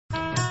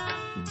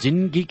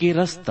जिंदगी के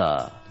रास्ता,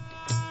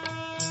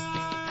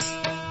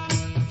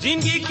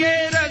 जिंदगी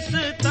के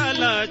रास्ता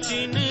ला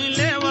चिन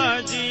लेवा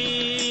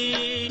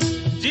जी,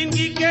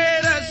 जिंदगी के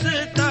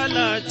रास्ता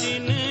ला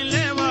चिन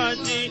लेवा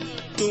जी,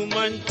 तू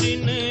मन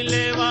चिन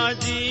लेवा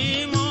जी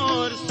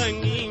मोर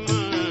संगी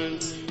मन,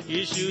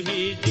 यीशु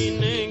ही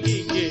जिंदगी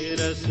के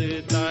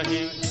रास्ता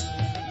है।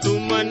 तू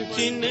मन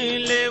चिन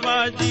लेवा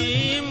जी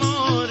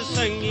मोर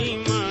संगी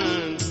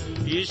मन,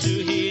 यीशु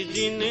ही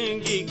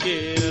जिंदगी के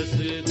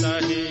रास्ता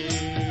है।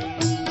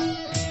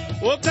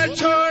 वो कर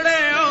छोड़े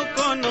ओ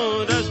कोनो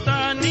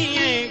रास्ता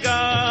निएगा,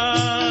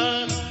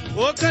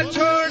 वो कर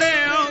छोड़े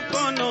ओ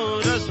कोनो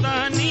रास्ता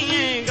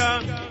निएगा,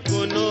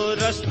 कोनो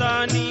रास्ता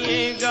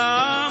निएगा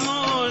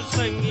मोर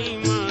संगी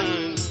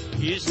मन,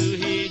 यीशु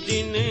ही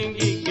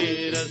जिंदगी के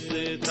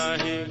रास्ता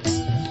है।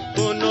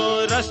 कोनो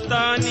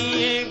रास्ता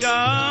निएगा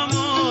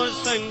मोर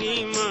संगी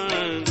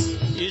मन,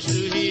 यीशु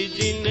ही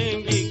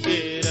जिंदगी के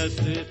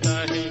रास्ता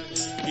है।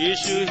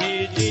 यीशु ही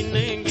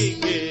जिंदगी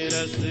के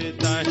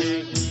रास्ता है,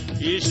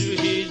 यीशु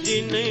ही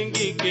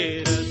जिंदगी के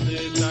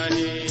रास्ता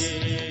है।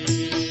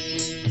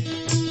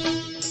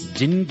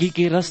 जिंदगी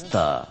के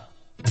रास्ता।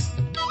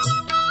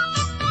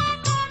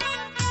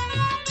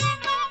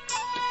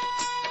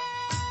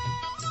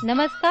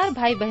 नमस्कार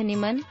भाई बहनी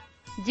मन,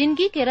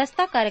 जिंदगी के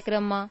रास्ता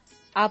कार्यक्रम में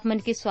आप मन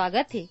के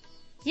स्वागत है।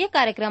 ये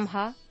कार्यक्रम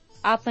हा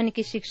आप मन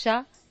की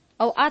शिक्षा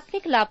और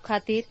आत्मिक लाभ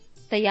खातिर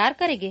तैयार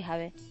करे गे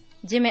हावे,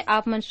 जिमे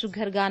आप मन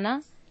सुघर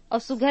गाना और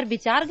सुघर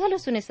विचार घलो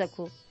सुने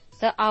सको।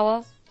 तो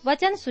आओ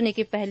वचन सुने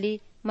के पहले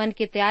मन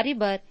के तैयारी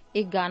बर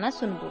एक गाना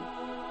सुनबो।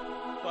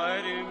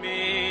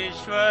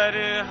 परमेश्वर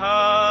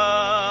हा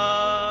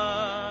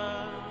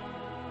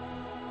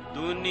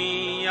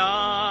दुनिया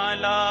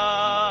ला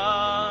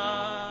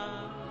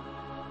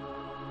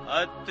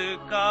अत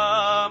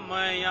का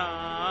मया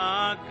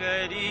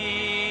करी,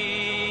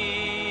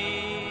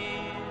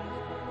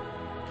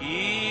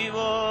 कि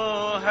वो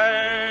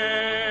है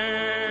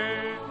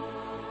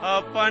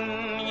अपन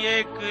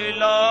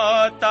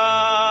एकलौता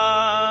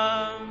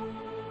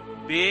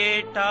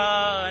बेटा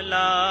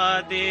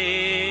ला दे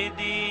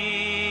दी,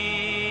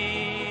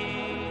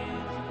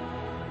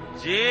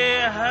 जे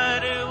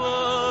हर वो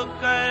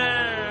कर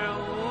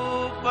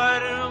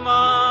ऊपर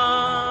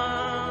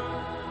मां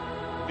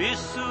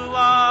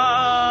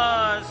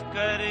विश्वास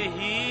कर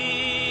ही,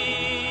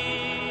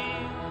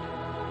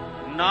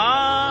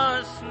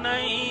 नाश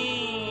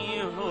नहीं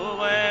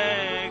होवे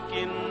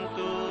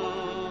किंतु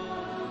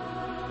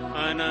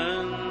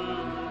अनंत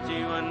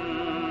जीवन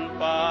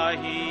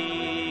पाही।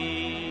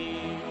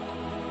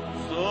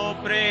 सो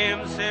प्रेम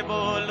से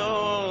बोलो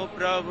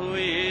प्रभु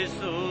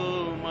यीशु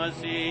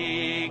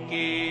मसीह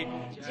की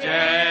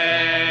जय।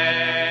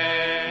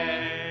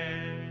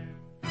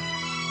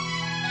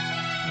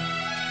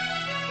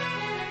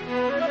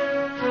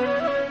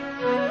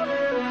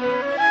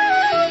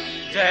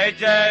 जय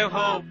जय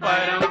हो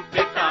परम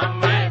पिता,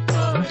 मैं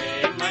तोरे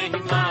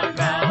महिमा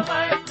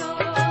गावत हो।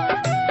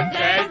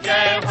 जय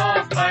जय हो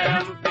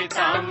परम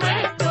पिता,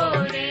 मैं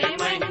तोरे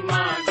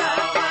महिमा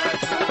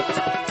गावत हो।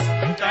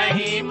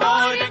 कहीं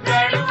मोर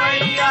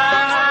गड़वैया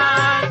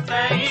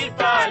सही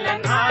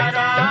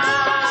पालनहारा,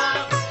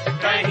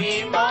 कहीं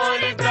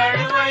मोर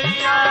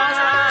गड़वैया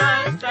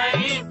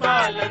सही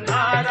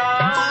पालनहारा,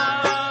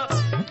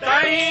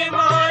 कहीं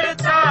मोर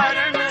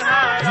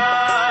तारनहारा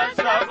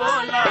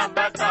सबोला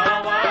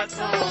बतावा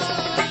तो।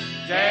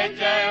 जय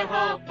जय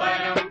हो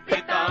परम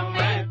पिता,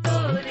 मैं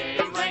तोरे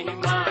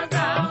महिमा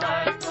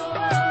गावत हो।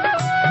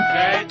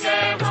 जय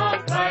जय हो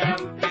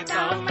परम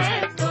पिता, मैं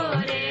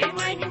तोरे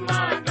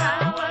महिमा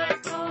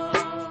गावत हो।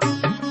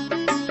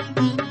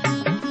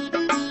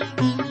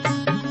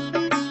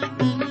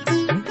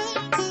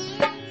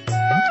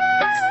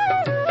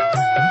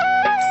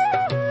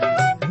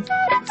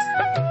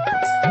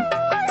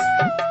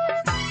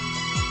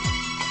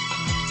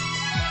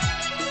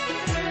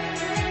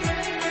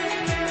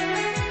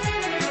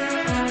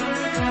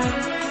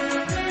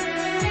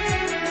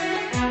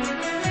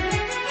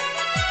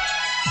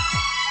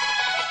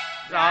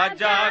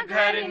 राजा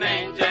घर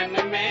नहीं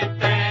जन्मे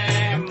ते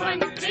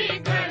मंत्री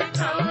घर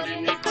ठौर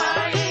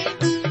निभाए,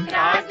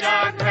 राजा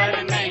घर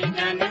नहीं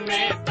जन्मे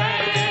ते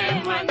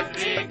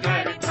मंत्री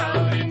घर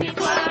ठौर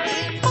निभाए।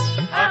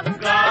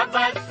 अबका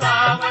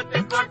बसावत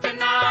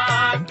कोटना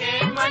के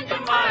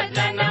मंजमा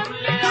जन्म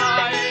ले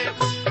आए,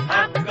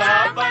 अबका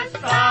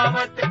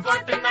बसावत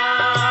कोटना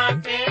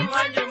के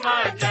मंजमा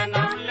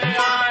जन्म ले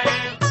आए।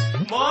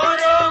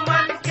 मोरो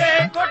मन के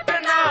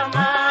कोटना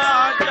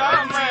माजा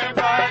मैं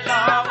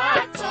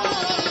भलावत हो।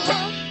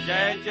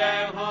 जय जय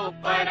हो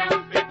परम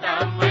पिता,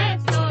 मैं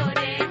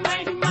तोरे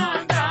महिमा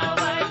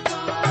गावत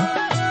हो।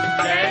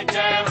 जय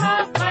जय हो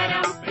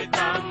परम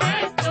पिता,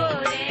 मैं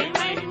तोरे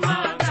महिमा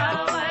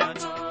गावत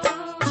हो।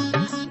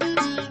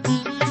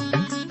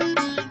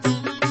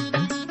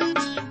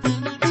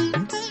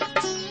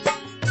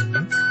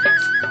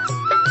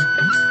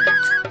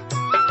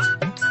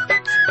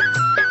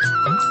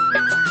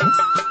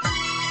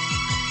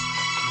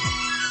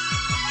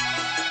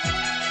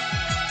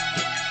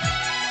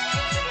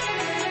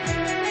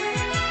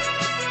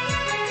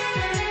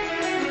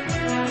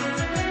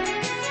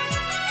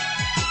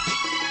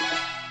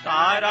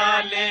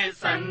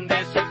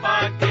 संदेश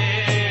पाके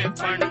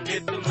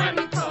पंडित मन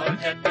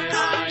खोजत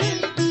आए,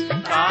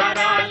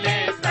 तारा ले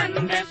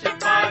संदेश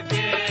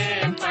पाके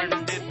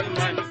पंडित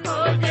मन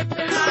खोजत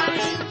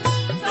आए।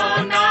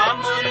 सोना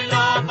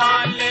मुरलो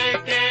बाले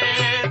के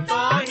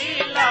तो ही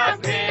ला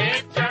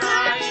भेंट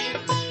चढ़ाई,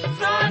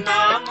 सोना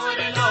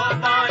मुरलो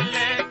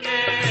बाले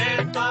के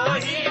तो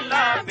ही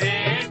ला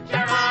भेंट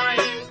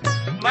चढ़ाई।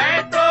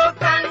 मैं तो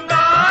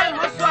कंगाल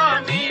हूँ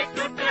स्वामी,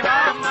 टूटा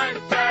मन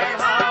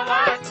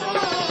चढ़ावा तो।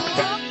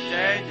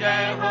 जय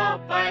जय हो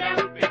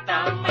परम पिता,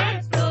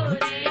 मैं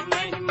तोरी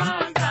महिमा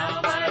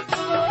गावा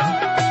तो।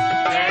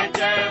 जय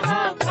जय हो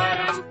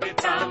परम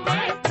पिता,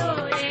 मैं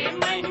तोरी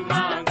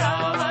महिमा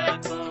गावा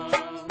तो।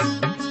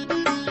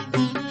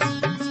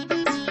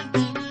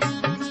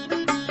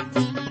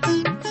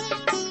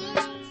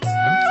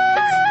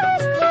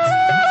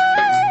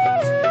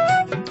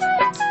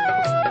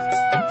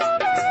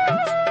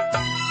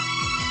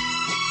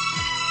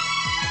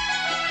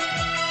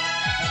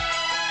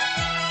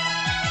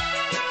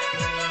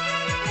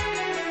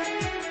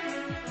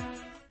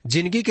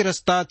 जिंदगी के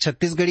रास्ता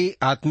छत्तीसगढ़ी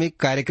आत्मिक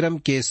कार्यक्रम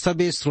के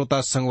सभी श्रोता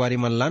संगवारी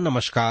मन ला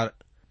नमस्कार।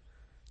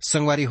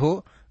 संगवारी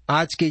हो,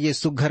 आज के ये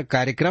सुघर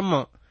कार्यक्रम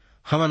में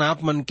हमन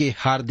आप मन के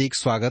हार्दिक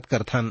स्वागत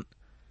करथन।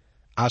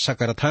 आशा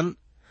करथन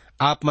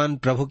आप मन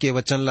प्रभु के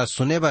वचन ला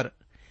सुने बर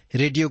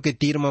रेडियो के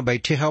तीर में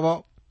बैठे हवो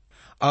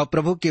और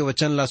प्रभु के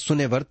वचन ला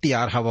सुने बर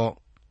तैयार हवो।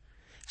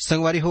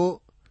 संगवारी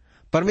हो,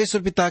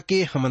 परमेश्वर पिता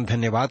के हमन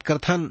धन्यवाद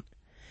करथन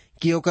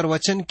कि ओकर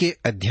वचन के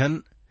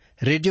अध्ययन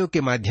रेडियो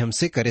के माध्यम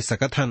से करे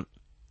सकथन।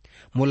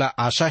 मोला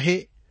आशा है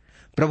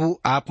प्रभु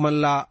आप मन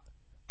ला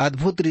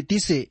अद्भुत रीति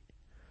से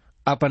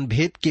अपन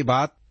भेद के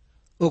बात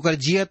ओकर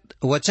जियत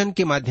वचन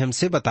के माध्यम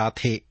से बातात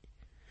है।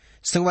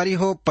 संगवारी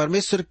हो,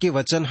 परमेश्वर के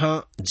वचन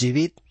ह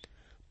जीवित,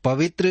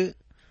 पवित्र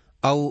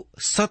और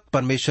सत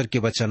परमेश्वर के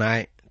वचन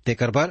आए।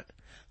 तेकर बर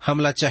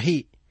हमला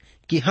चाहिए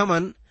कि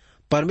हमन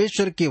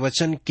परमेश्वर के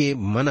वचन के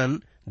मनन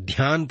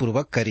ध्यान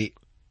पूर्वक करे।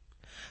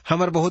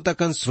 हमर बहुत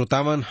अकन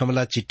श्रोतावन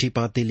हमला चिट्ठी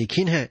पाती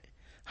लिखीन है,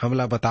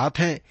 हमला बातात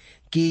हैं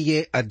कि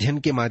ये अध्ययन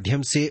के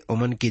माध्यम से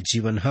ओमन के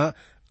जीवन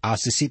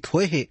आशीषित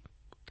होए है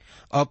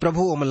और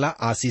प्रभु ओमला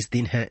आशीष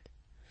दिन है।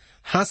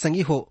 हाँ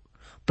संगी हो,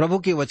 प्रभु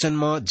के वचन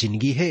में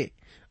जिंदगी है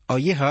और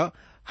यह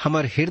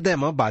हमर हृदय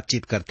में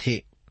बातचीत करथे।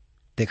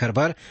 तेखर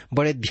बर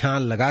बड़े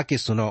ध्यान लगा के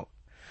सुनो।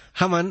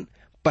 हमन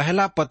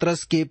पहला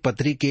पतरस के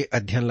पत्री के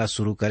अध्ययन ला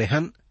शुरू करे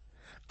हन।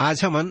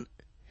 आज हमन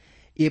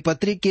ये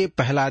पत्री के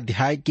पहला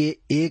अध्याय के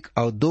 1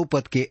 और 2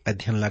 पद के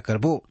अध्ययन ला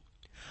करबो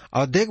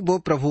और देखबो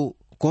प्रभु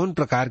कौन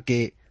प्रकार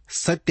के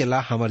सत्य ला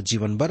हमर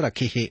जीवन बर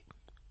रखे है।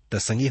 त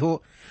संगी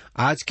हो,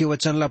 आज के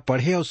वचन ला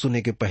पढ़े और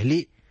सुने के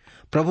पहली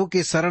प्रभु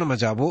के शरण में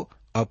जाबो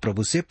और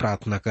प्रभु से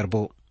प्रार्थना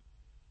करबो।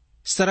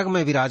 सरग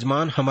में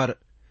विराजमान हमर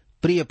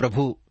प्रिय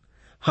प्रभु,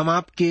 हम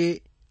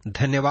आपके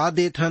धन्यवाद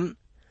देथन,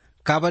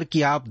 काबर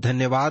कि आप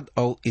धन्यवाद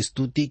और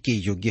स्तुति के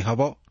योग्य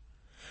हवो।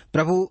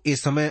 प्रभु,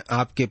 इस समय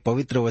आपके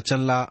पवित्र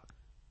वचन ला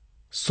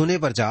सुने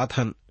बर जात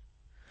हन।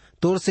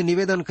 तोर से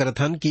निवेदन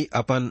करथन कि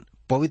अपन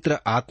पवित्र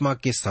आत्मा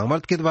के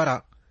सामर्थ के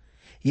द्वारा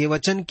ये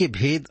वचन के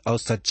भेद और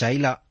सच्चाई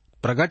ला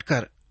प्रकट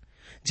कर,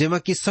 जेमा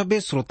कि सबे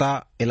श्रोता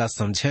एला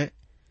समझें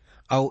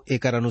और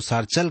एकर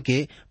अनुसार चल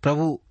के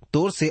प्रभु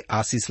तोर से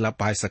आशीष ला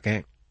पाए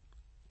सकें।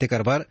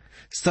 तेकर बर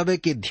सबे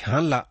के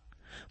ध्यान ला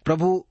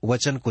प्रभु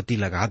वचन कोती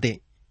लगा दे,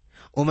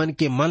 ओमन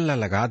के मन ला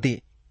लगा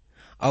दे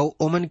और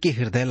ओमन के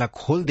हृदय ला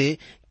खोल दे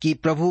कि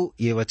प्रभु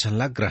ये वचन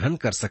ला ग्रहण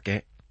कर सके।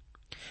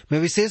 मैं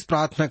विशेष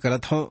प्रार्थना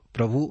करत हूँ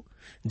प्रभु,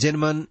 जिन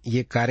मन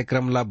ये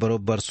कार्यक्रम ला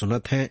बरोबर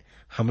सुनत हैं,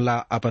 हमला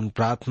अपन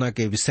प्रार्थना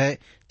के विषय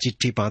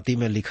चिट्ठी पाती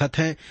में लिखत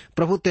हैं।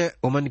 प्रभु ते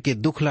ओमन के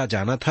दुख ला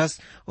जानत हस,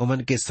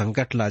 ओमन के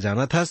संकट ला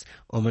जानत हस,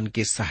 ओमन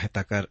के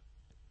सहायता कर।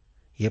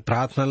 ये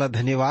प्रार्थना ला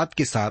धन्यवाद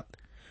के साथ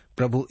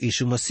प्रभु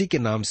यीशु मसीह के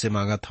नाम से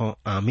मांगत हूँ,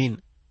 आमीन।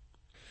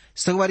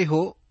 संगवारी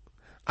हो,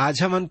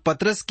 आज हमन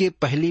पतरस के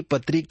पहली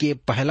पत्री के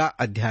पहला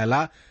अध्याय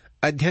ला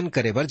अध्ययन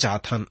करे बर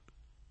जात हन।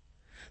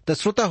 त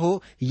श्रोता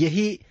हो,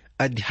 यही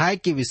अध्याय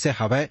के विषय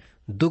हवय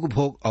दुख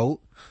भोग और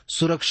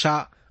सुरक्षा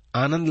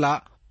आनंद ला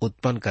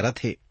उत्पन्न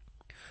करत है।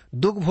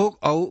 दुख भोग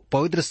और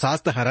पवित्र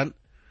शास्त्र हरन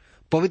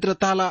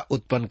पवित्रता ला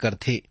उत्पन्न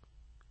करथे।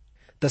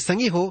 त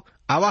संगी हो,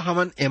 आवा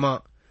हमन एमा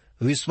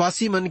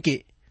विश्वासी मन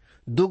के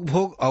दुख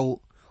भोग और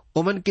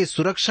ओमन के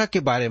सुरक्षा के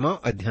बारे में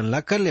अध्ययन ला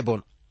कर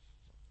लेबोन।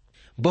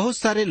 बहुत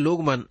सारे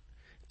लोग मन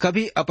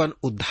कभी अपन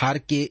उद्धार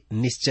के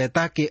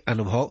निश्चयता के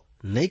अनुभव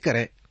नहीं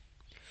करें।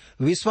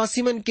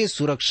 विश्वासी मन के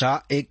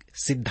सुरक्षा एक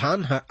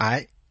सिद्धांत है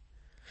आए,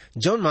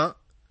 जौन मा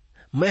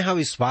मैं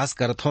विश्वास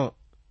करत हूं,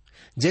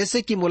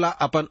 जैसे कि मोला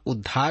अपन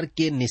उद्धार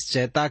के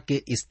निश्चयता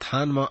के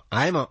स्थान में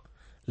आए में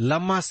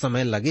लंबा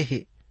समय लगे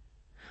है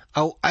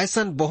और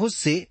ऐसन बहुत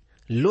से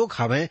लोग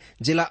हवे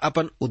जिला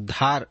अपन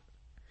उद्धार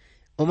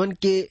उमन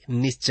के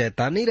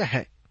निश्चयता नहीं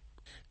रहे।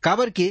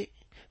 काबर के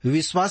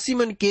विश्वासी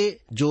मन के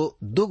जो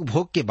दुख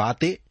भोग के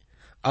बातें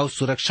और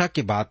सुरक्षा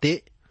के बातें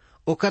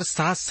ओकर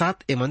साथ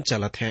साथ एमन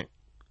चलत हैं।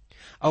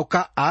 और का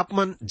आप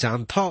मन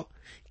जानथो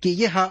कि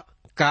यह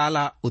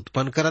काला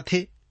उत्पन्न करत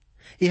है,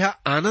 यह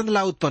आनंद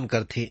ला उत्पन्न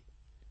करथे।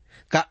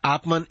 का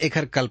आप मन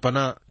एकर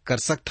कल्पना कर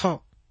सकत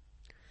हो?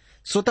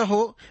 सोता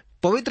हो,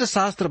 पवित्र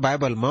शास्त्र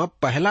बाइबल में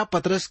पहला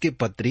पतरस के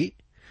पत्री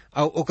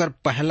और ओकर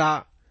पहला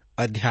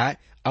अध्याय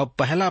और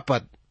पहला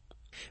पद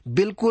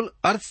बिल्कुल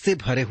अर्थ से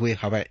भरे हुए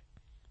हवे।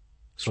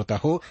 श्रोता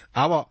हो,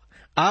 आओ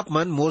आप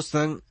मन मोर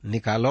संग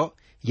निकालो,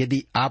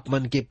 यदि आप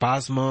मन के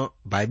पास में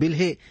बाइबिल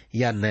है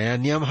या नया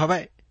नियम हवे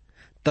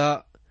तो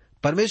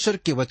परमेश्वर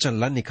के वचन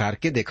ला निकाल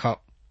के देखो।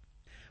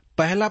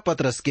 पहला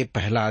पतरस के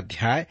पहला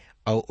अध्याय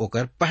और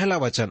ओकर पहला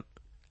वचन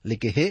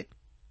लिखे है,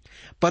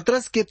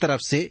 पतरस के तरफ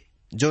से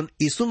जोन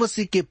यीशु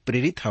मसीह के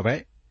प्रेरित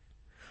हवे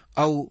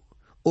और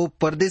ओ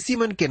परदेसी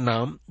मन के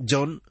नाम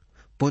जोन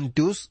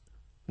पुंतुस,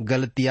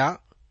 गलतिया,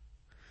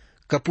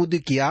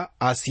 कपुदिकिया,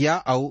 आसिया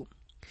और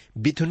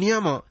बिथुनिया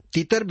में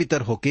तितर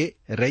बितर होके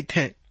रहते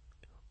हैं,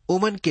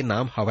 ओमन के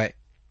नाम हवे।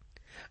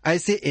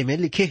 ऐसे एमे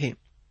लिखे हैं।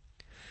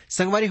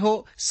 संगवारी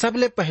हो,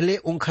 सबले पहले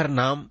उनकर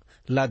नाम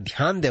ला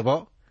ध्यान देवो।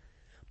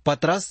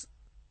 पतरस,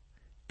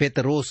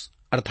 पेतरोस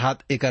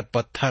अर्थात एकर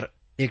पत्थर,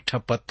 एक ठा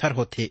पत्थर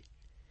होथे।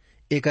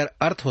 एकर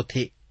अर्थ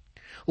होथे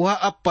वह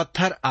अब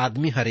पत्थर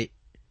आदमी हरे।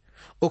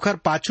 ओकर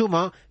पाछू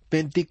में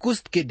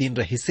पेंतिकुस्त के दिन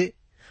रही से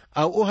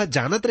और वह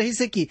जानत रही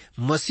से कि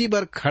मसीह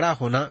बर खड़ा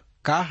होना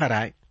का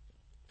हराय।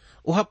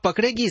 वह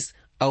पकड़े गिस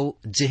और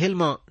जेल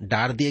में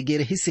डाल दिए गे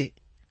रही से,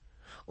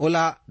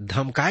 ओला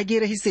धमकाए गे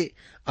रही से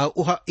और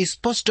वह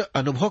स्पष्ट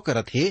अनुभव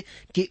करत है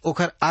कि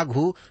ओकर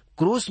आगू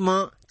क्रूस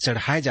में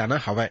चढ़ाए जाना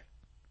हवै।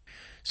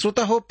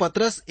 श्रोता हो,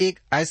 पतरस एक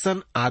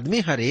ऐसन आदमी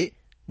हरे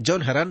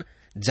जौन हरन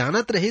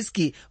जानत रहिस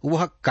कि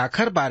वह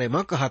काखर बारे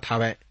में कहत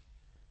हवै।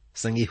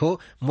 संगी हो,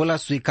 मोला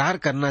स्वीकार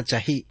करना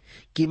चाहिए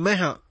कि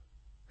मैं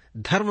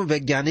धर्म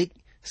वैज्ञानिक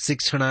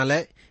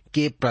शिक्षणालय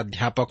के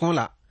प्राध्यापकों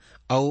ला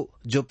और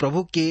जो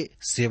प्रभु के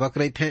सेवक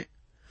रहते हैं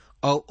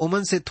और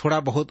उमन से थोड़ा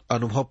बहुत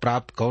अनुभव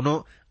प्राप्त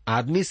कौनो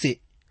आदमी से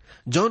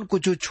जौन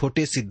कुछ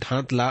छोटे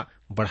सिद्धांत ला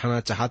बढ़ाना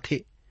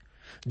चाहते,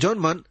 जौन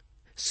मन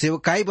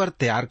सेवकाई बर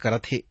तैयार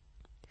करत है,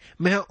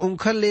 मैं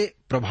उनखर ले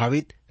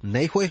प्रभावित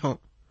नहीं हुए हूँ।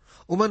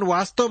 उमन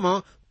वास्तव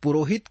में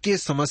पुरोहित के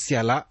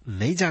समस्या ला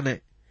नहीं जाने,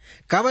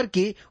 काबर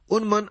की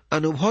उन मन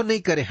अनुभव नहीं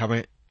करे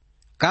हवे।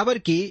 काबर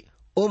की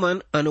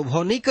ओमन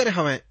अनुभव नहीं करे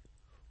हवे,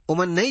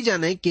 ओमन नहीं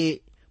जाने कि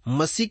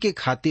मसीह के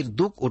खातिर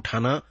दुख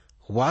उठाना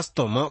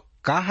वास्तव में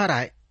का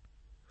हराय।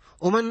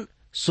 ओमन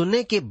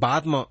सुनने के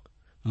बाद में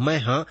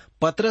मैं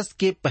पतरस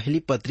के पहली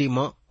पत्री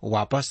में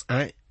वापस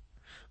आए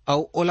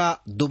और ओला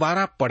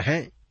दोबारा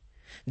पढ़े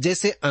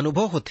जैसे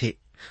अनुभव होते।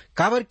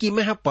 काबर की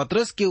मैं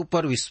पतरस के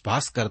ऊपर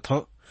विश्वास करता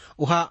हूँ।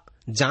 वह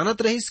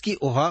जानत रहिस कि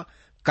वह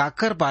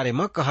काकर बारे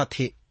में कहा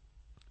थे।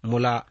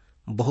 मोला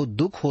बहुत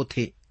दुख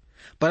होते,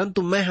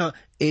 परंतु मैं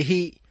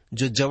यही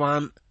जो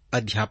जवान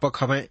अध्यापक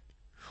हवे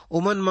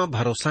उमन में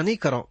भरोसा नहीं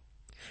करो।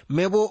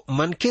 मैं वो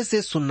मनखे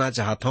से सुनना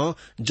चाहता हूँ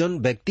जोन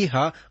व्यक्ति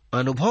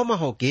अनुभव में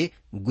होके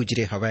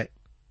गुजरे हवे।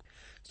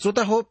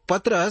 श्रोता हो,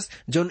 पतरस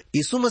जोन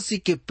यीशु मसीह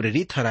के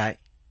प्रेरित हराय,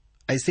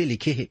 ऐसे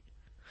लिखे है।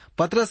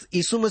 पतरस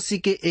यीशु मसीह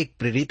के एक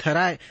प्रेरित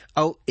हराय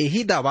और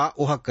यही दावा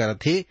वह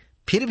करथे,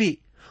 फिर भी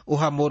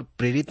वह मोर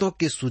प्रेरितों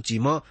के सूची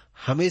में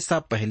हमेशा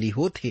पहली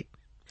होथे।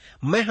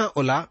 मैं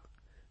ओला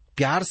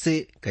प्यार से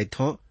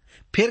कहथो,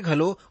 फिर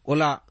घलो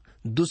ओला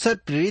दूसर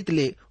प्रेरित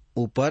ले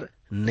ऊपर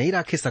नहीं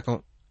रखे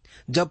सको।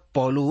 जब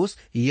पौलुस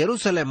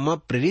यरूशलेम में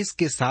प्रेरित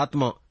के साथ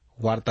में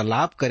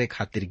वार्तालाप करे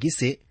खातिर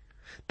गिसे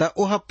त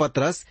वह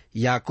पतरस,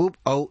 याकूब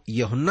और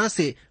यूहन्ना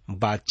से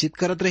बातचीत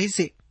करत रही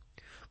से।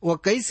 वह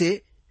कैसे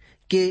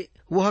कि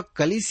वह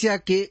कलीसिया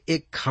के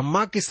एक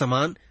खम्मा के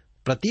समान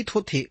प्रतीत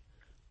होते,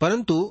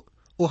 परंतु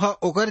वह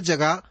ओकर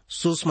जगह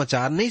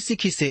सुसमाचार नहीं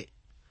सीखी से।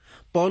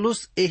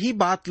 पौलुस यही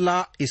बात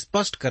ला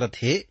स्पष्ट करत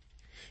है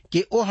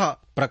कि वह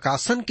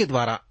प्रकाशन के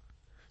द्वारा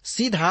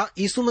सीधा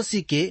यीशु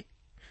मसीह के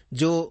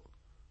जो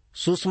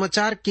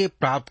सुसमाचार के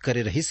प्राप्त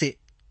करे रही से।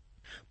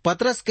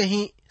 पतरस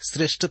कहीं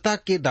श्रेष्ठता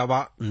के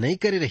दावा नहीं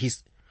करे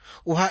रहीस,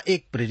 वह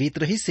एक प्रेरित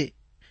रही से।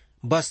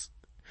 बस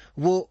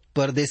वो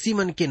परदेसी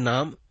मन के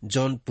नाम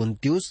जौन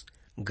पुंतियुस,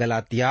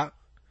 गलातिया,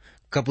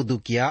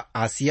 कपदुकिया,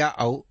 आसिया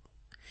और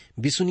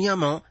बिसुनिया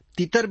में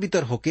तितर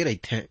बितर होके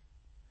रहते हैं।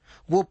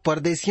 वो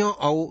परदेसियों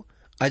और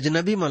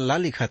अजनबी मन ला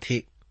लिखा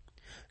थे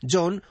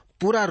जौन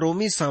पूरा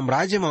रोमी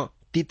साम्राज्य में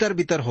तितर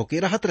बितर होके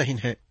रहत रहिन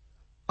है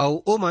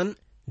और ओमन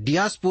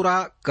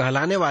डियास्पोरा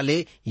कहलाने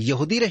वाले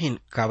यहूदी रहिन।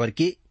 काबर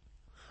की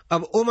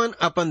अब ओमन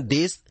अपन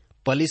देश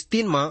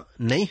फलिस्तीन में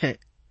नहीं है,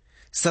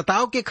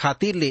 सताव के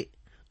खातिर ले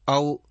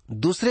और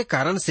दूसरे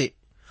कारण से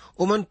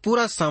ओमन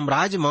पूरा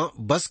साम्राज्य में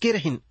बस के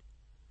रहिन।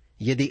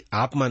 यदि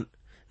आप मन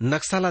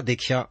नक्शाला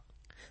देखिया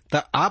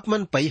त आप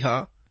मन पहिया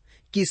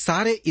कि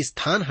सारे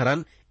स्थान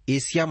हरन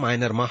एशिया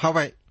माइनर में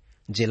हवय,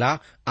 जिला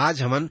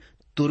आज हमन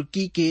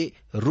तुर्की के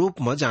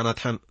रूप में जानत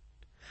हन।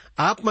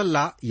 आप मन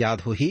ला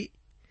याद होही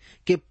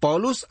कि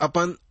पौलुस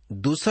अपन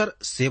दूसर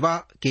सेवा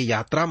के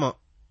यात्रा में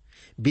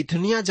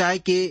बिथुनिया जाए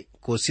के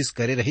कोशिश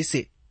करे रही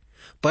से,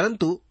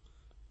 परंतु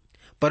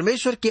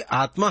परमेश्वर के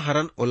आत्मा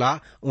हरन ओला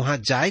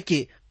वहां जाए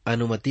के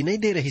अनुमति नहीं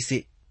दे रही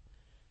से।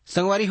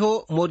 संगवारी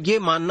हो, मोर ये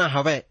मानना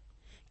हवै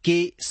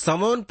कि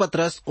समौन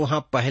पतरस वहां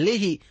पहले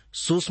ही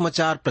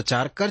सुसमाचार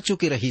प्रचार कर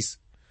चुके रहीस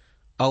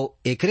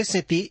और एकरे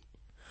से ती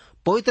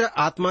पवित्र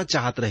आत्मा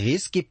चाहत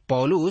रहीस कि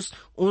पौलुस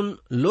उन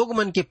लोग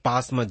मन के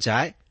पास मत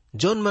जाए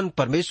जोन मन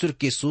परमेश्वर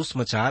के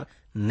सुसमाचार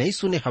नहीं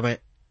सुने हवे।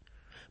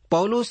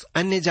 पौलुस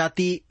अन्य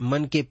जाति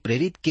मन के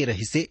प्रेरित के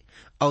रहिसे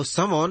और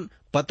समौन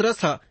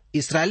पतरस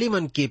इसराइली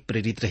मन के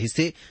प्रेरित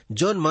रहिसे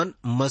जोन मन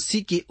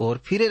मसीह की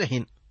ओर फिरे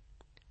रहिन।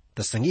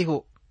 त संगी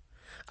हो,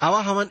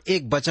 आवा हमन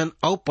एक वचन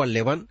औ पढ़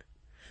लेवन।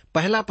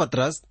 पहला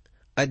पतरस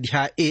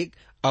अध्याय 1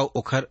 और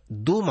ओखर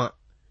 2 में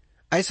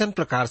ऐसन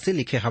प्रकार से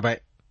लिखे हवै।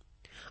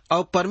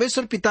 और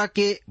परमेश्वर पिता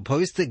के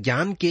भविष्य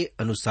ज्ञान के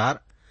अनुसार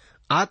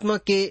आत्मा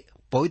के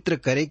पवित्र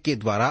करे के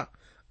द्वारा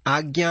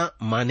आज्ञा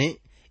माने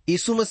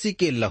यीशु मसीह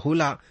के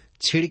लहूला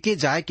छिड़के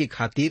जाए के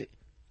खातिर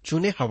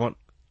चुने हवन।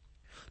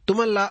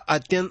 तुमल्ला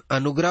अत्यंत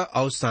अनुग्रह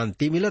और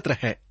शांति मिलत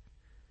रहे।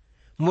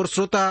 मोर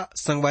श्रोता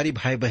संगवारी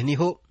भाई बहनी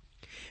हो,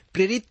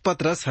 प्रेरित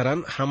पतरस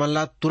हरन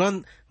हमला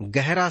तुरंत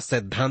गहरा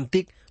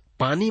सैद्धांतिक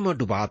पानी में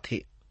डुबा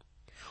थे।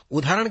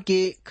 उदाहरण के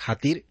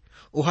खातिर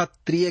वह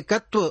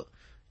त्रिएकत्व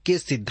के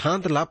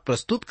सिद्धांत ला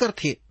प्रस्तुत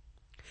करथे।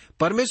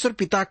 परमेश्वर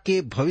पिता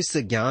के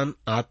भविष्य ज्ञान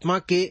आत्मा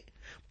के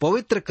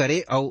पवित्र करे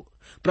और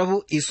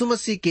प्रभु यीशु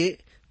मसीह के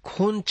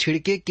खून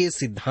छिड़के के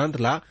सिद्धांत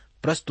ला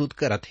प्रस्तुत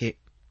करत हे।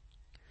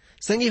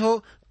 संगी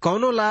हो,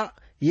 कौनो ला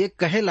ये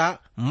कहेला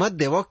मत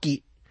देवो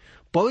कि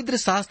पवित्र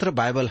शास्त्र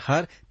बाइबल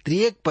हर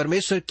त्रिएक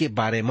परमेश्वर के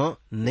बारे में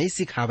नहीं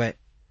सिखावे।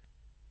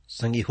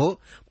 संगी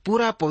हो,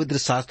 पूरा पवित्र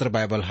शास्त्र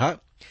बाइबल हर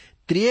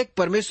त्रिएक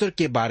परमेश्वर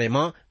के बारे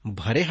में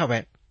भरे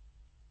हवे।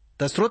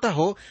 त श्रोता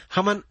हो,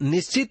 हमन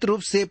निश्चित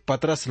रूप से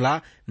पतरस ला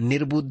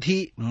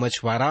निर्बुद्धि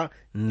मछुआरा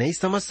नहीं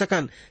समझ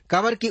सकन,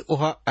 काबर कि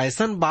वह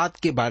ऐसन बात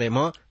के बारे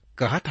में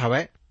कहत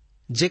हवे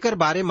जेकर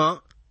बारे में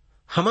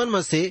हमन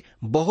में से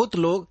बहुत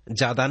लोग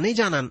ज्यादा नहीं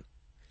जानन।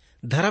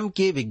 धर्म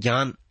के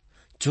विज्ञान,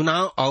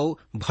 चुनाव और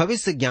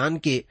भविष्य ज्ञान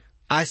के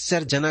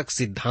आश्चर्यजनक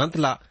सिद्धांत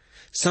ला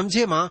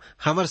समझे में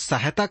हमर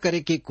सहायता करे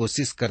के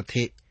कोशिश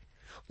करथे।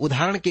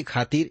 उदाहरण के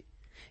खातिर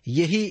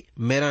यही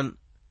मेरन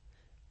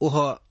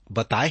वह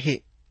बताए है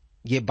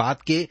ये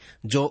बात के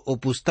जो ओ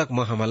पुस्तक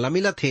में हमला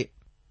मिलत है।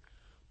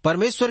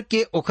 परमेश्वर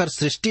के ओकर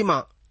सृष्टि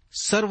में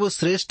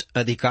सर्वश्रेष्ठ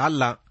अधिकार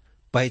ला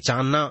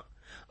पहचानना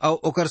और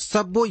ओकर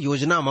सबो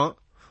योजना में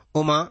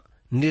ओमा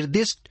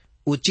निर्दिष्ट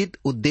उचित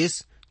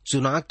उद्देश्य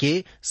चुना के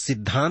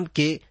सिद्धांत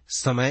के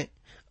समय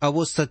और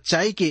वो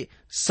सच्चाई के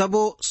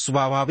सबो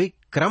स्वाभाविक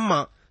क्रम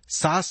में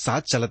साथ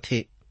साथ चलत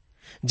है,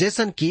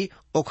 जैसन कि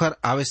ओकर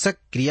आवश्यक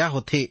क्रिया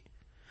होथे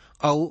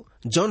और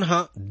जौन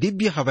हा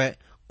दिव्य हवे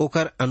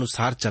ओकर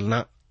अनुसार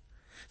चलना।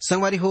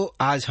 संगवारी हो,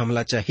 आज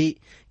हमला चाहिए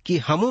कि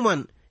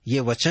हमूमन ये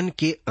वचन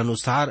के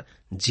अनुसार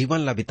जीवन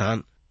ला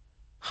बितान।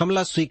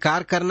 हमला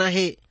स्वीकार करना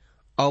है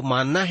और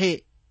मानना है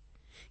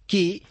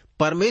कि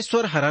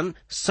परमेश्वर हरन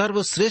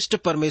सर्वश्रेष्ठ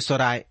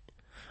परमेश्वर आए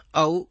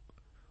और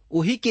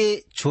वही के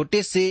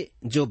छोटे से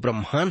जो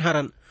ब्रह्मांड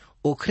हरन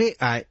ओखरे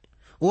आए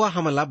वह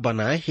हमला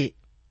बनाए है।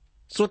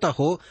 श्रोता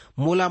हो,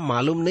 मोला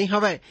मालूम नहीं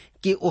हवे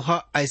कि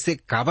वह ऐसे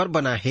काबर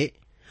बना है,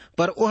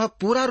 पर वह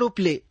पूरा रूप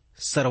ले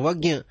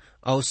सर्वज्ञ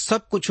और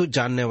सब कुछ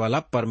जानने वाला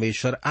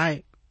परमेश्वर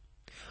आए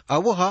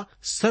और वह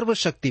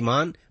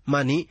सर्वशक्तिमान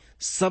मानी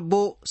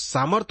सबो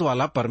सामर्थ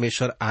वाला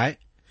परमेश्वर आए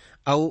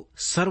और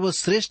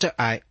सर्वश्रेष्ठ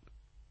आए।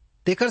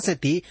 तेकर से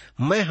थी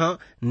मैं हाँ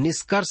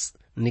निष्कर्ष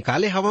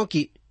निकाले हवों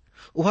कि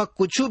वह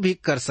कुछ भी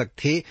कर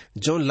सकते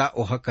जो ला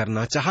वह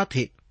करना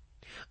चाहते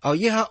और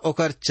यह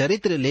ओकर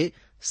चरित्र ले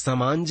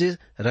समांज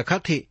रखा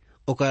थे,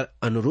 ओकर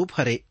अनुरूप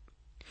हरे।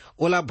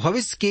 ओला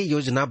भविष्य के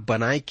योजना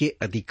बनाए के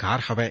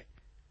अधिकार हवे।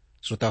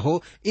 श्रोता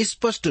हो,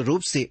 स्पष्ट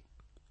रूप से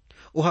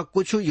वह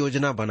कुछ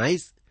योजना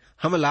बनाइस,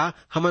 हमला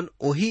हमन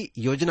वही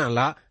योजना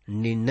ला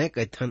निर्णय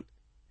कैथन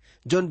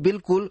जोन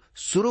बिल्कुल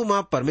शुरू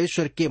में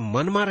परमेश्वर के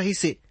मन में रही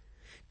से।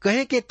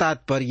 कहे के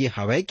तात्पर्य ये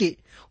हवे कि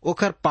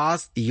ओकर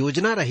पास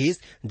योजना रहीस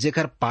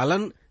जेकर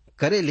पालन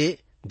करे ले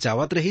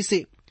जावत रही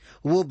से।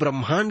 वो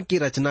ब्रह्मांड की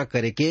रचना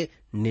करे के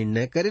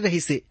निर्णय करे रही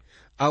से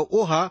और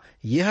वह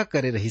यह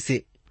करे रही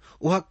से।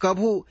 वह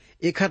कभू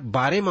एकर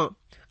बारे में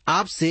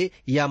आपसे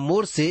या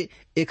मोर से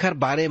एकर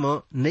बारे में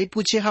नहीं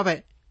पूछे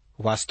हवे।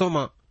 वास्तव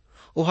में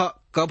वह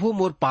कभू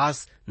मोर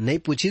पास नहीं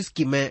पूछिस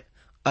कि मैं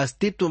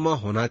अस्तित्व में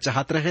होना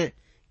चाहत रहे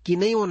कि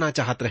नहीं होना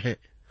चाहत रहे।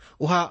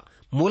 वह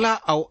मोला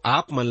और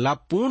आप मल्ला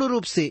पूर्ण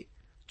रूप से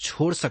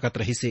छोड़ सकत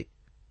रही से,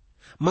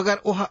 मगर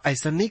वह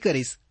ऐसा नहीं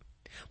करिस।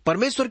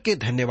 परमेश्वर के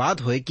धन्यवाद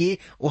होए कि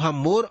वह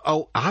मोर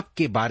और आप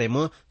के बारे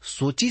में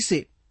सोची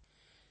से।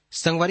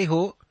 संगवारी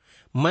हो,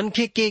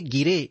 मनखे के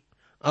गिरे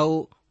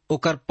और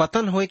ओकर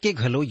पतन होए के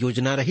घलो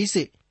योजना रही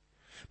से।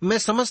 मैं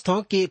समझता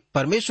हूँ कि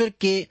परमेश्वर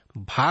के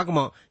भाग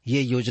में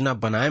ये योजना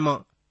बनाए में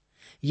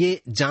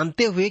ये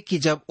जानते हुए कि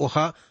जब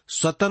वह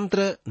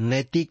स्वतंत्र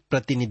नैतिक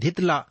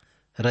प्रतिनिधित्व ला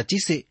रची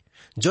से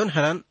जोन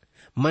हरन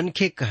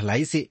मनखे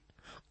कहलाई से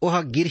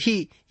वह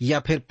गिरही या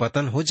फिर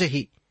पतन हो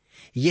जही,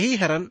 यही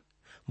हरन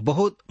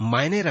बहुत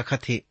मायने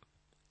रखत है।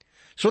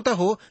 श्रोता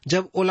हो,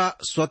 जब ओला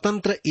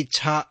स्वतंत्र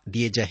इच्छा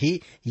दिए जाही,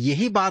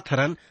 यही बात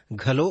हरन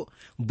घलो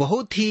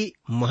बहुत ही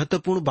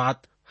महत्वपूर्ण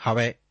बात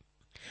हवै।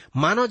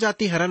 मानव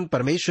जाति हरन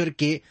परमेश्वर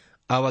के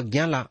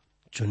अवज्ञा ला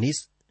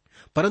चुनिस,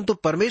 परंतु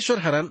परमेश्वर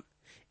हरन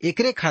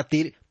एकरे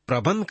खातिर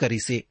प्रबंध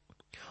करिसे।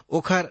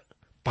 ओखर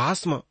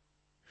पास में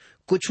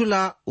कुछ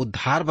ला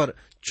उद्धार बर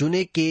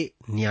चुने के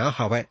न्याय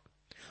हवै,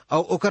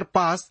 और ओकर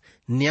पास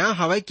न्याय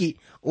हवै कि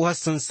वह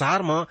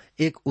संसार में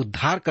एक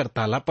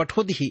उद्धारकर्ता ला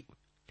पठो दिही।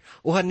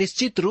 वह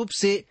निश्चित रूप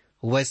से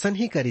वैसन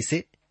ही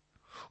करिसे।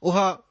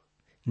 वह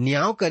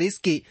न्याय करिस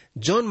कि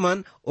जौन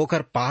मन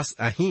ओकर पास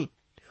आही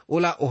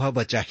ओला वह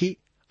बचाही,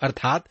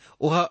 अर्थात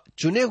वह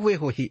चुने हुए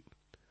होही।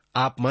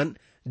 आप मन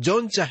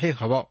जौन चाहे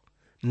हवा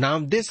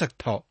नाम दे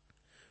सकत हो,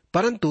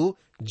 परंतु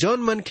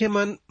जौन मनखे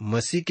मन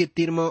मसीह के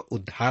तीर में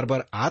उद्धार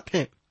बर आत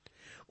हैं,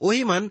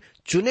 वही मन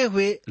चुने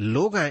हुए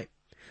लोग आए।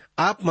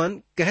 आप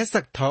मन कह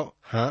सकत हो,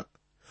 हाँ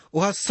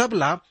वह सब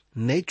ला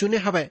नहीं चुने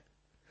हवे।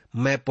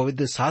 मैं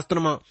पवित्र शास्त्र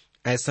में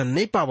ऐसा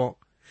नहीं पावो।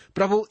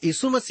 प्रभु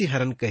यीशु मसीह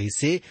हरन कही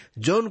से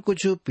जौन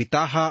कुछ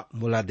पिता हा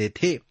मुला दे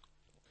थे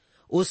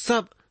वो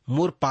सब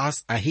मोर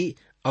पास आही,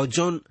 और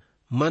जौन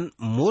मन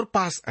मोर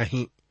पास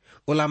आही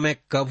ओला मैं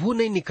कभू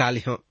नहीं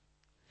निकाली हूं।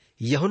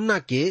 यूहन्ना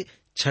के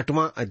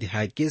 6वां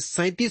अध्याय के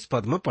 37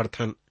 पद में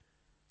पढ़थन।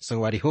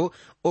 संगवारी हो,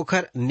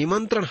 ओखर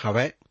निमंत्रण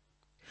हवै,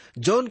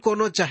 जौन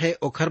कोनो चाहे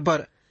ओखर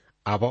बर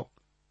आवो।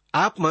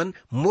 आप मन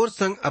मोर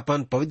संग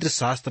अपन पवित्र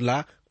शास्त्र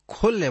ला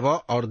खोल लेवो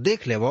और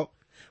देख लेवो।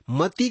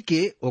 मती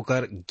के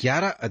ओकर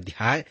 11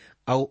 अध्याय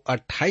और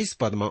 28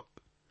 पद में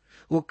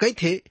वो कही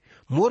थे,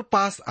 मोर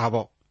पास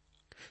आवो।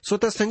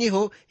 सोता संगी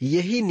हो,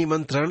 यही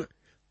निमंत्रण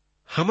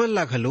हमन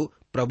ला घलो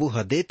प्रभु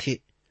ह दे थे,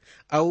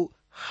 और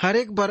हर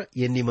एक बार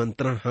ये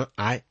निमंत्रण ह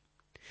आए।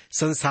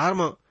 संसार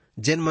में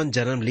जिन मन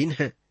जन्म लीन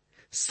है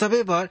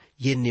सबे बार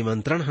ये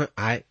निमंत्रण ह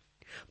आए,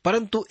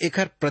 परंतु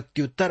एकर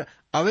प्रत्युत्तर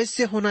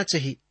अवश्य होना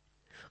चाहिए,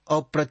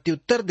 और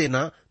प्रत्युत्तर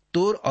देना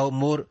तोर और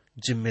मोर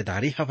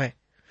जिम्मेदारी हवै।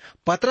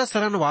 पतरस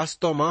हरन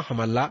वास्तव में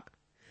हमला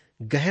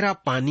गहरा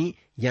पानी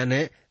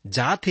यानी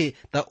जाते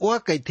त वह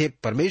कहते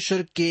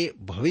परमेश्वर के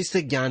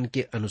भविष्य ज्ञान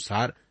के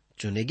अनुसार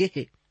चुने गए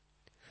है।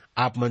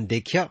 आप मन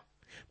देखिया,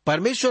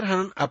 परमेश्वर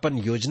हरन अपन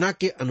योजना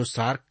के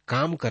अनुसार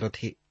काम करत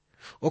है।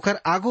 ओकर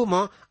आगू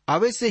में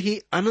अवश्य ही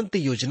अनंत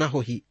योजना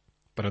होही,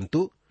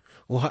 परंतु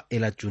वह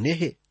एला चुने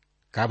है।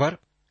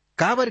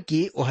 काबर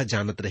की वह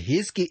जानत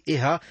रहीस कि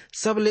यह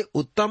सबले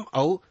उत्तम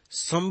और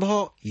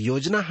संभव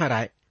योजना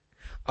हराय,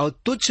 और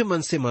तुच्छ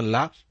मन से मन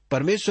ला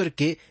परमेश्वर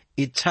के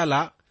इच्छा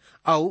ला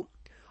और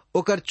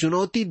ओकर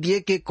चुनौती दिए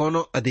के कोनो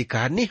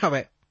अधिकार नहीं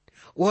हवै।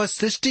 वह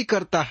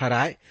सृष्टिकर्ता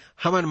हराय,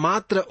 हमन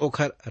मात्र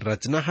ओकर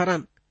रचना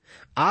हरन।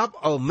 आप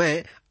और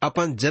मैं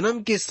अपन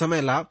जन्म के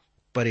समय ला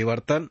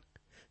परिवर्तन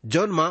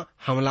जौन मां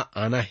हमला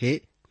आना है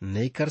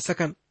नहीं कर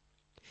सकन,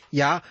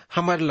 या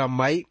हमार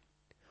लंबाई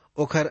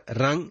ओखर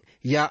रंग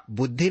या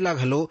बुद्धि ला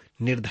घलो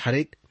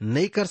निर्धारित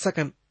नहीं कर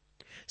सकन।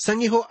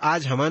 संगी हो,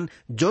 आज हमन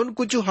जौन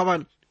कुछ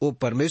हवन वो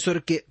परमेश्वर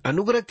के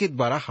अनुग्रह के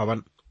द्वारा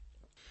हवन।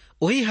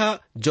 वही हा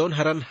जौन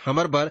हरन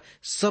हमर बर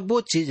सबो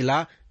चीज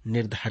ला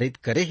निर्धारित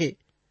करे है।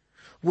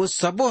 वो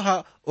सबो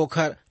हा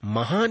ओखर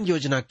महान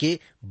योजना के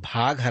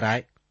भाग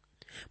हराय।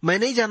 मैं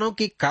नहीं जानो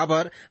कि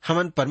काबर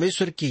हमन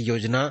परमेश्वर की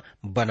योजना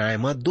बनाए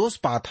में दोष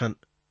पात हन।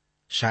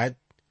 शायद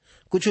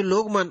कुछ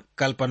लोग मन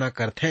कल्पना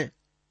करते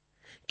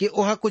कि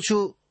वह कुछ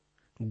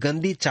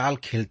गंदी चाल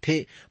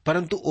खेलते,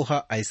 परंतु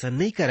वह ऐसा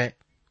नहीं करे।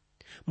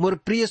 मोर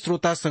प्रिय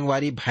श्रोता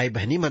संगवारी भाई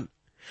बहनी मन,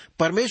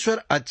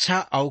 परमेश्वर अच्छा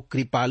और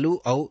कृपालु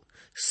और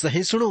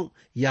सहिष्णु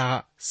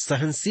या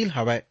सहनशील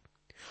हवै।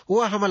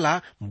 वह हमला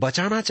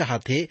बचाना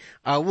चाहते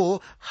और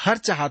वो हर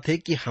चाहते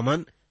कि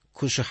हमन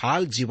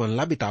खुशहाल जीवन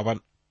ला बितावन।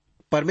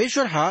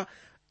 परमेश्वर हा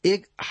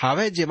एक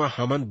हावे जेमा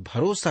हमन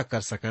भरोसा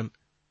कर सकन।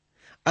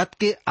 अत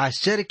के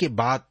आश्चर्य के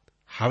बात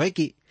हावे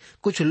कि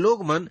कुछ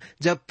लोग मन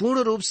जब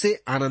पूर्ण रूप से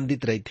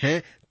आनंदित रहते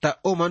हैं त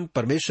ओ मन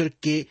परमेश्वर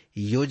के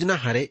योजना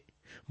हरे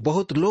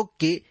बहुत लोग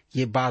के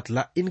ये बात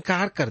ला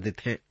इनकार कर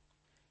देते हैं।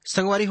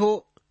 संगवारी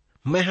हो,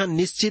 मैं हाँ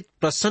निश्चित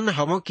प्रसन्न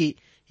हवं कि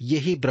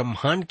यही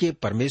ब्रह्मांड के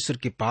परमेश्वर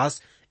के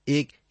पास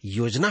एक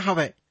योजना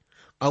हवै,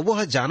 और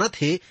वह जानत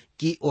है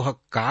कि वह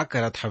का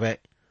करत हवै।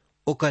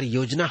 ओकर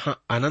योजना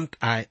हाँ अनंत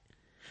आए,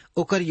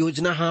 ओकर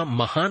योजना हाँ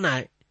महान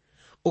आए,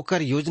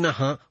 ओकर योजना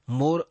हाँ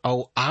मोर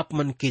और आप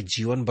मन के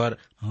जीवन बर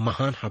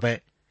महान हवै।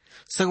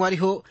 संगवारी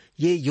हो,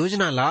 ये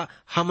योजना ला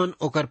हमन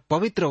ओकर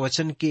पवित्र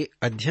वचन के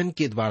अध्ययन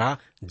के द्वारा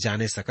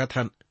जाने सकत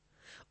हन।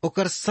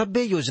 ओकर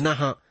सभ्य योजना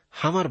हाँ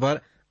हमर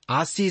बर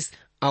आशीष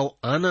और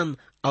आनंद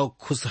और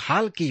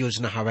खुशहाल की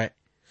योजना हवै।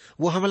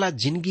 वो हमला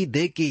जिंदगी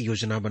दे के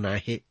योजना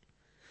बनाए है,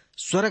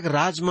 स्वर्ग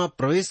राज में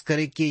प्रवेश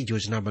करे के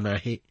योजना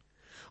बनाए है,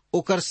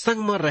 ओकर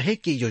संग में रहे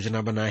की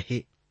योजना बनाए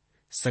है।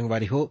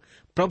 संगवारी हो,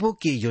 प्रभु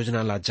की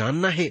योजना ला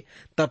जानना है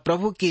तब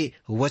प्रभु के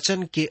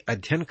वचन के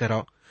अध्ययन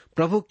करो,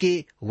 प्रभु के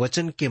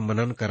वचन के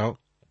मनन करो,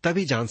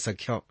 तभी जान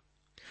सख्यो।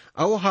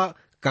 औहा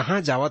कहाँ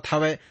जावत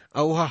हवै,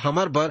 औहा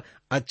हमर बर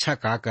अच्छा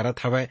का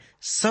करत हवै,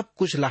 सब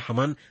कुछ ला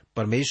हमन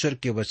परमेश्वर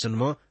के वचन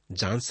में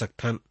जान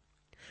सकथन।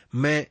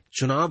 मैं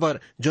चुनाव बर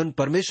जोन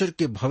परमेश्वर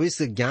के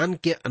भविष्य ज्ञान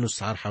के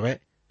अनुसार हवै,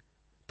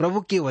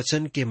 प्रभु के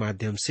वचन के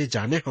माध्यम से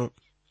जाने हो।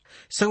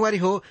 संगवारी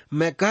हो,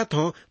 मैं कहता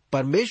हूँ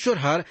परमेश्वर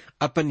हर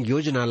अपन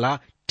योजना ला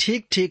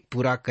ठीक ठीक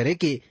पूरा करे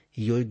के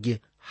योग्य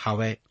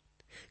हवय।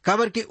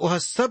 काबर के वह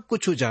सब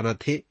कुछ जाना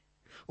थे।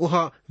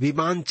 वह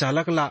विमान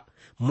चालक ला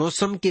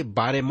मौसम के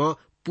बारे में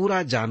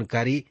पूरा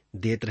जानकारी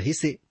देत रही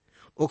से,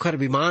 ओखर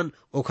विमान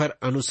ओखर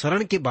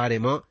अनुसरण के बारे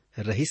में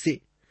रही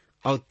से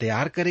और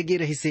तैयार करेगे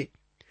रही से।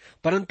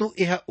 परंतु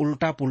यह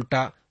उल्टा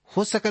पुल्टा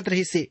हो सकत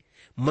रही से,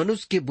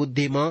 मनुष्य के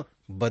बुद्धि में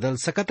बदल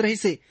सकत रही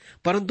से।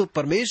 परंतु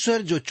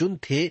परमेश्वर जो चुन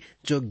थे,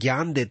 जो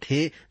ज्ञान दे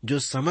थे, जो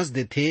समझ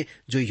दे थे,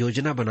 जो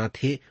योजना बना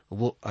थे,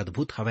 वो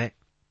अद्भुत हवय।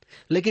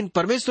 लेकिन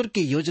परमेश्वर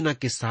की योजना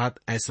के साथ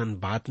ऐसा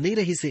बात नहीं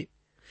रही से।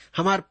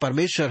 हमार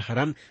परमेश्वर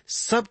हरन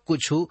सब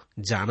कुछ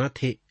जाना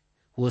थे।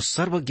 वो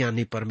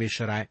सर्वज्ञानी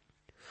परमेश्वर आए।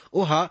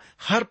 वह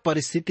हर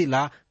परिस्थिति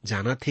ला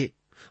जाना थे।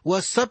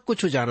 वह सब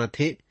कुछ जाना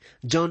थे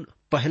जौन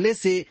पहले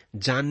से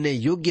जानने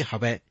योग्य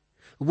हवय।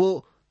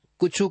 वो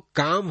कुछ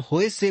काम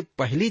होए से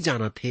पहली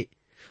जाना थे।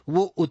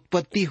 वो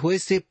उत्पत्ति होए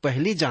से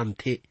पहली जान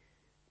थे।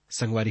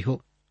 संगवारी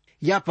हो,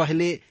 या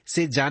पहले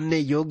से जानने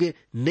योग्य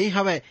नहीं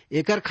हवय,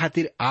 एकर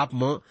खातिर आप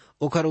में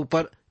ओकर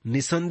ऊपर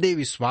निसंदेह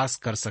विश्वास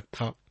कर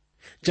सकता।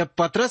 जब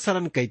पतरस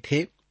हरन कही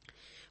थे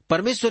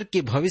परमेश्वर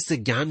के भविष्य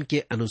ज्ञान के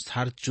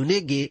अनुसार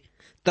चुनेगे,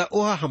 त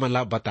वह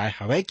हमला बताए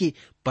हवय कि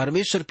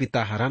परमेश्वर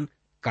पिता हरन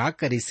का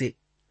करे से।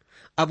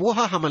 अब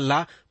वह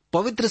हमला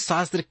पवित्र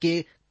शास्त्र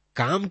के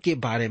काम के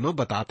बारे में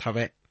बतात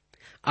हवय।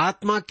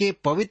 आत्मा के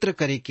पवित्र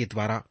करे के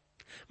द्वारा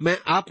मैं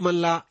आप मन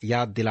ला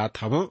याद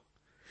दिलात हवं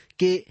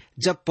कि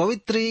जब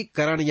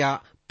पवित्रीकरण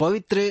या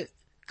पवित्र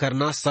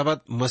करना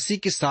शब्द मसीह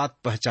के साथ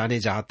पहचाने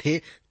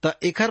जाते त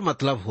एकर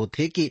मतलब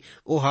होते कि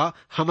वह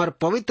हमर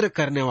पवित्र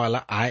करने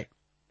वाला आए।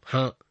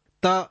 हाँ,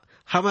 त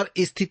हमर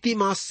स्थिति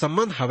में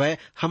संबंध हवय।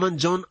 हमन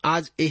जौन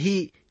आज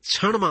यही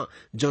क्षण में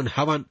जौन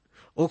हवन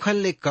ओखल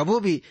ले कबो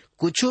भी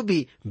कुछ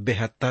भी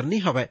बेहतर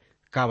नहीं हवय,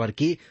 काबर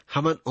की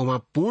हमन ओमा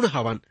पूर्ण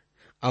हवन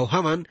और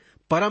हमन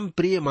परम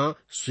प्रिय में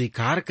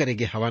स्वीकार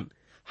करेगे हवन।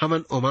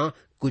 हमन ओमा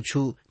कुछ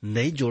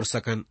नहीं जोड़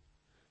सकन।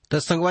 तो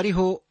संगवारी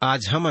हो,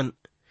 आज हमन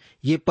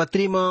ये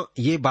पत्री में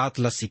ये बात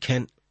ला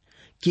सीखें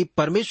कि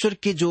परमेश्वर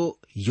की जो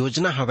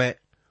योजना हवय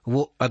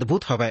वो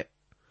अद्भुत हवय।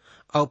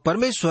 और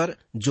परमेश्वर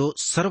जो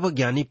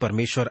सर्वज्ञानी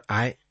परमेश्वर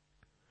आए,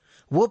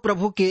 वो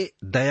प्रभु के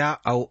दया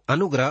और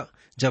अनुग्रह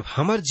जब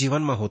हमर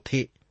जीवन में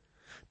होते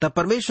तब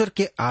परमेश्वर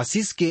के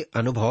आशीष के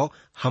अनुभव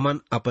हमन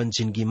अपन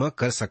जिंदगी में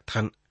कर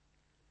सकथन।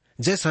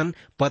 जैसन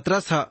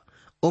पतरस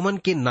ओमन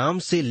के नाम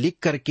से लिख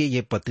करके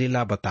ये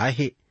पत्रीला बताए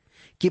है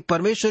कि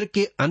परमेश्वर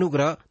के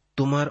अनुग्रह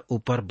तुम्हार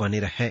ऊपर बने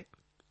रहे।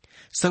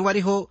 संगवारी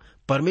हो,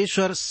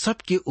 परमेश्वर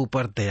सबके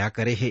ऊपर दया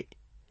करे है।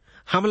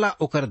 हमला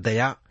ओकर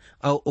दया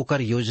और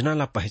ओकर योजना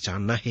ला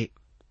पहचानना है।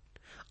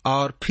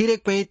 और फिर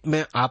एक पॉइंट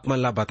मैं आप मन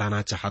ला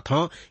बताना चाहता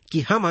हूँ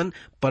कि हमन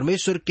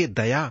परमेश्वर के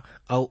दया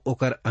और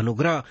ओकर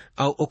अनुग्रह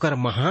और ओकर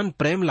महान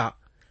प्रेम ला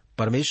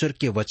परमेश्वर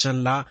के वचन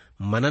ला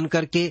मनन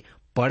करके,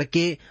 पढ़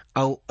के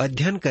और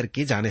अध्ययन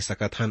करके जाने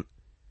सकत हन।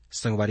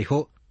 संगवारी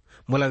हो,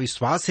 मोला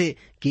विश्वास है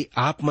कि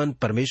आप मन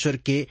परमेश्वर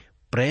के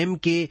प्रेम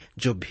के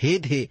जो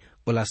भेद है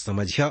ओला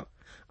समझिया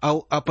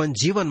और अपन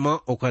जीवन में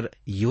ओकर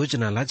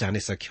योजना ला जाने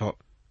सकियो।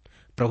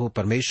 प्रभु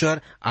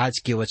परमेश्वर आज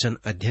के वचन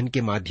अध्ययन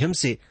के माध्यम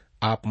से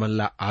आप मन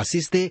ला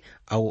आशीष दे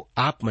और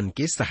आप मन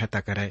के सहायता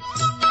करे।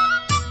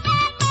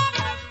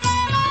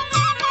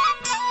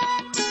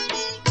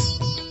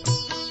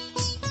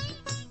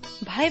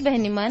 भाई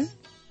बहनी मन,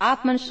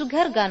 आप मन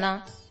सुघर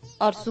गाना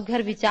और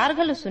सुघर विचार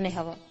घलो सुने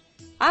हवा।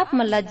 आप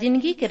मन ला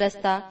जिंदगी के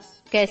रास्ता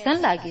कैसन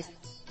लागिस?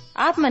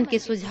 आप मन के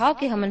सुझाव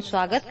के हमन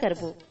स्वागत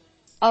करबो।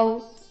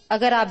 और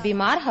अगर आप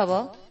बीमार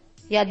हवा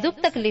या दुख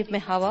तकलीफ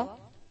में हवा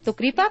तो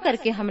कृपा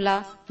करके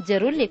हमला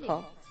जरूर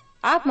लिखो।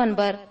 आप मन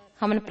बर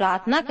हमन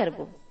प्रार्थना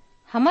करबो।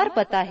 हमार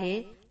पता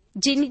है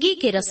जिंदगी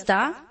के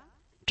रास्ता,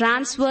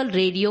 Trans World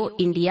radio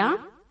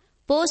India,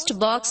 post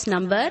box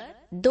number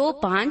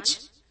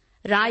 25,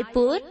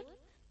 Raipur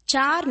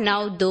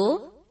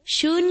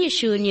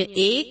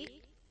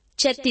 492001,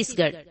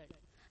 Chhattisgarh.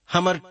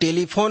 हमर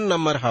टेलीफोन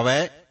नंबर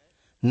हवै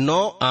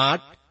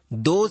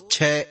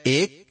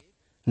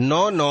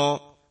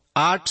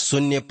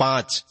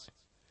 9826199805।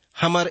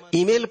 हमर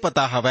ईमेल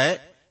पता हवै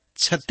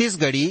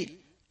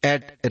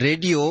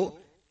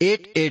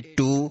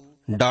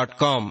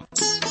chhattisgarhi@radio882.com।